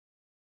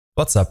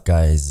What's up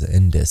guys,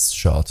 in this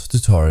short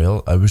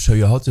tutorial I will show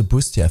you how to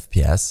boost your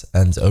FPS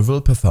and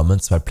overall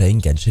performance while playing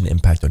Genshin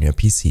Impact on your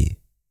PC.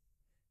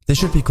 This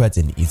should be quite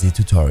an easy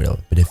tutorial,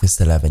 but if you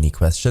still have any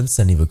questions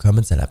then leave a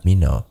comment and let me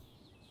know.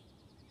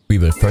 We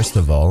will first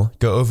of all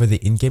go over the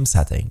in-game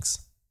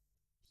settings.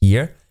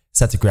 Here,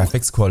 set the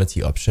graphics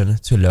quality option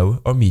to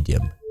low or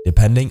medium,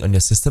 depending on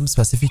your system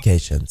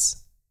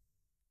specifications.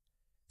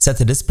 Set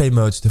the display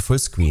mode to full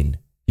screen,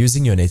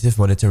 using your native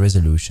monitor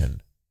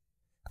resolution.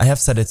 I have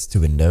set it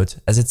to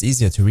windowed as it's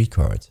easier to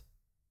record.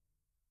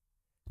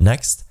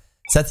 Next,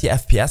 set the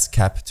FPS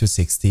cap to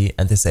 60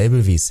 and disable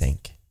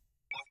VSync.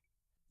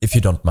 If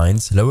you don't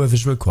mind lower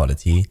visual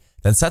quality,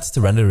 then set the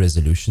render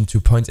resolution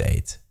to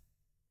 0.8.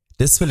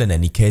 This will in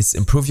any case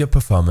improve your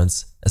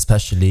performance,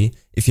 especially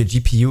if your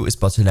GPU is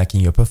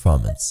bottlenecking your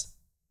performance.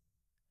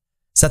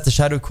 Set the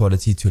shadow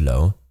quality to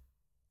low,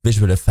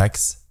 visual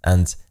effects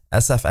and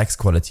SFX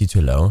quality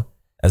to low,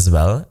 as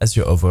well as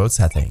your overall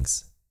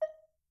settings.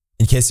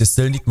 In case you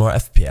still need more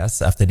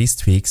FPS after these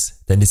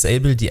tweaks, then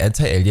disable the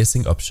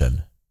anti-aliasing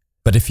option.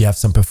 But if you have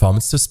some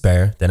performance to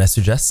spare, then I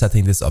suggest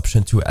setting this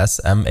option to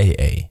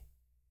SMAA.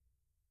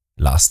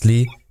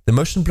 Lastly, the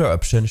motion blur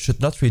option should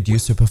not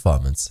reduce your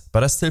performance,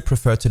 but I still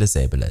prefer to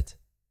disable it.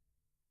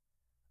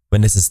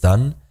 When this is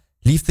done,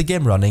 leave the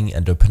game running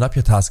and open up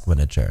your task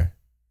manager.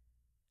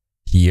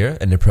 Here,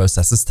 in the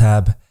Processes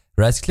tab,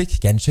 right-click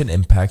Genshin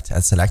Impact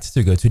and select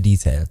to go to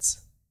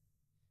Details.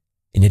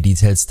 In the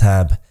Details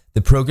tab,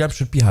 the program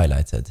should be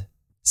highlighted.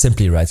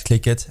 Simply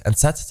right-click it and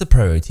set the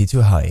priority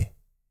to high.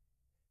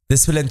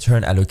 This will in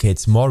turn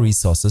allocate more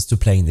resources to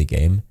playing the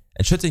game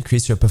and should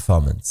increase your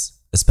performance,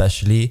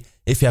 especially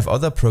if you have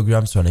other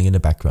programs running in the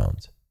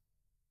background.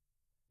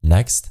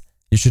 Next,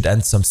 you should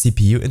end some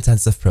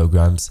CPU-intensive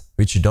programs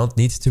which you don't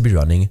need to be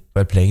running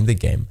while playing the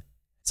game,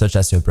 such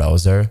as your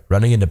browser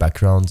running in the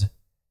background,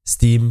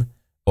 Steam,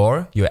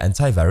 or your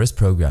antivirus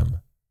program.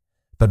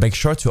 But make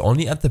sure to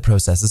only end the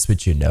processes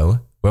which you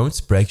know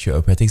won't break your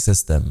operating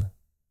system.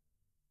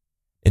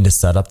 In the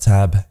Startup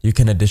tab, you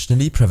can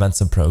additionally prevent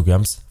some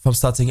programs from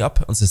starting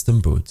up on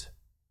system boot.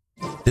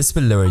 This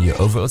will lower your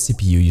overall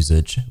CPU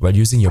usage while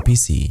using your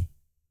PC.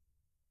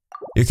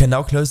 You can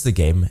now close the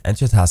game and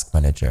your task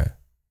manager.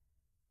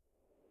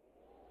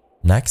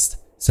 Next,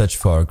 search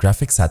for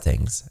Graphics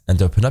Settings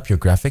and open up your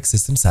graphics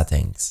system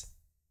settings.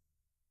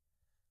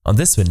 On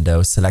this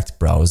window, select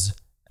Browse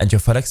and your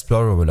File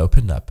Explorer will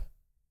open up.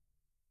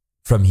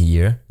 From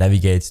here,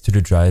 navigate to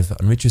the drive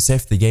on which you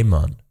saved the game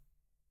on,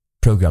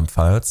 Program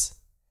Files,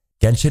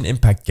 Genshin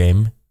Impact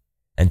Game,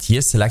 and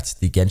here select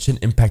the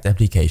Genshin Impact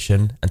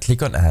application and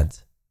click on Add.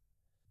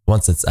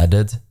 Once it's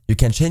added, you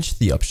can change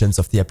the options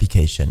of the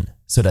application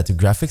so that the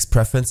graphics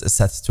preference is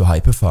set to high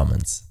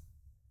performance.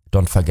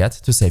 Don't forget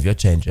to save your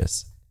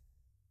changes.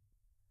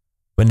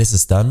 When this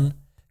is done,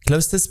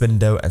 close this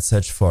window and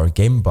search for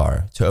Game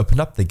Bar to open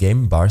up the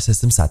Game Bar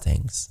system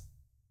settings.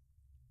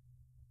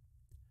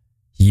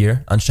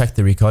 Here, uncheck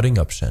the recording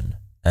option,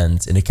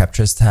 and in the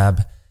Captures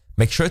tab,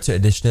 make sure to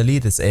additionally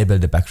disable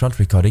the background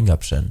recording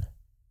option.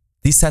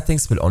 These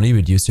settings will only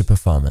reduce your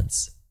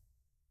performance.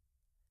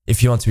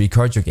 If you want to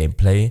record your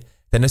gameplay,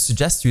 then I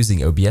suggest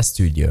using OBS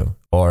Studio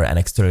or an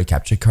external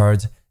capture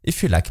card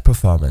if you lack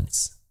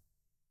performance.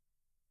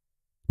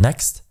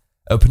 Next,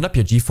 open up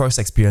your GeForce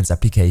Experience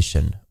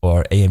application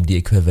or AMD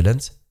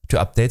equivalent to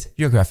update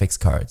your graphics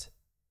card.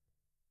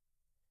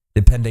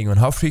 Depending on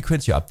how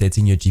frequent you're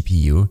updating your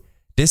GPU,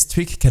 this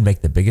tweak can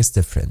make the biggest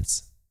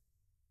difference.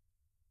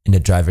 In the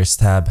Drivers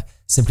tab,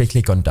 simply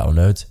click on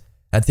Download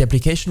and the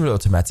application will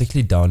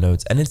automatically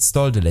download and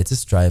install the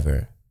latest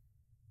driver.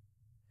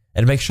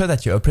 And make sure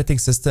that your operating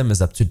system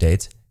is up to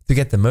date to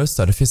get the most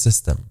out of your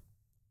system.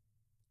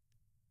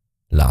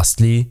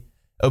 Lastly,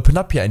 open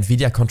up your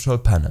NVIDIA control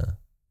panel.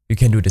 You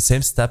can do the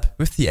same step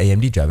with the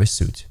AMD driver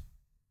suite.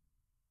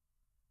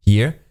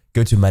 Here,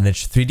 go to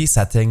Manage 3D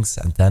Settings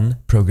and then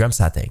Program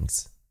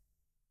Settings.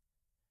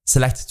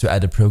 Select to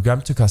add a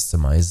program to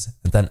customize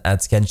and then add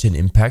Genshin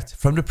Impact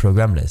from the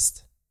program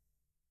list.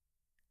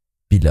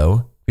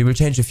 Below, we will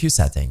change a few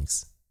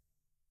settings.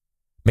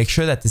 Make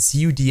sure that the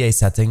CUDA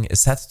setting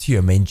is set to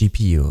your main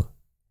GPU.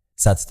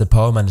 Set the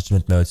power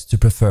management mode to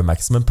prefer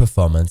maximum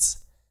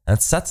performance and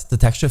set the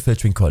texture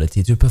filtering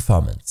quality to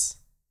performance.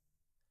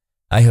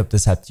 I hope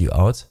this helped you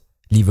out.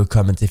 Leave a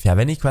comment if you have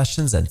any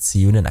questions and see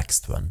you in the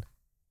next one.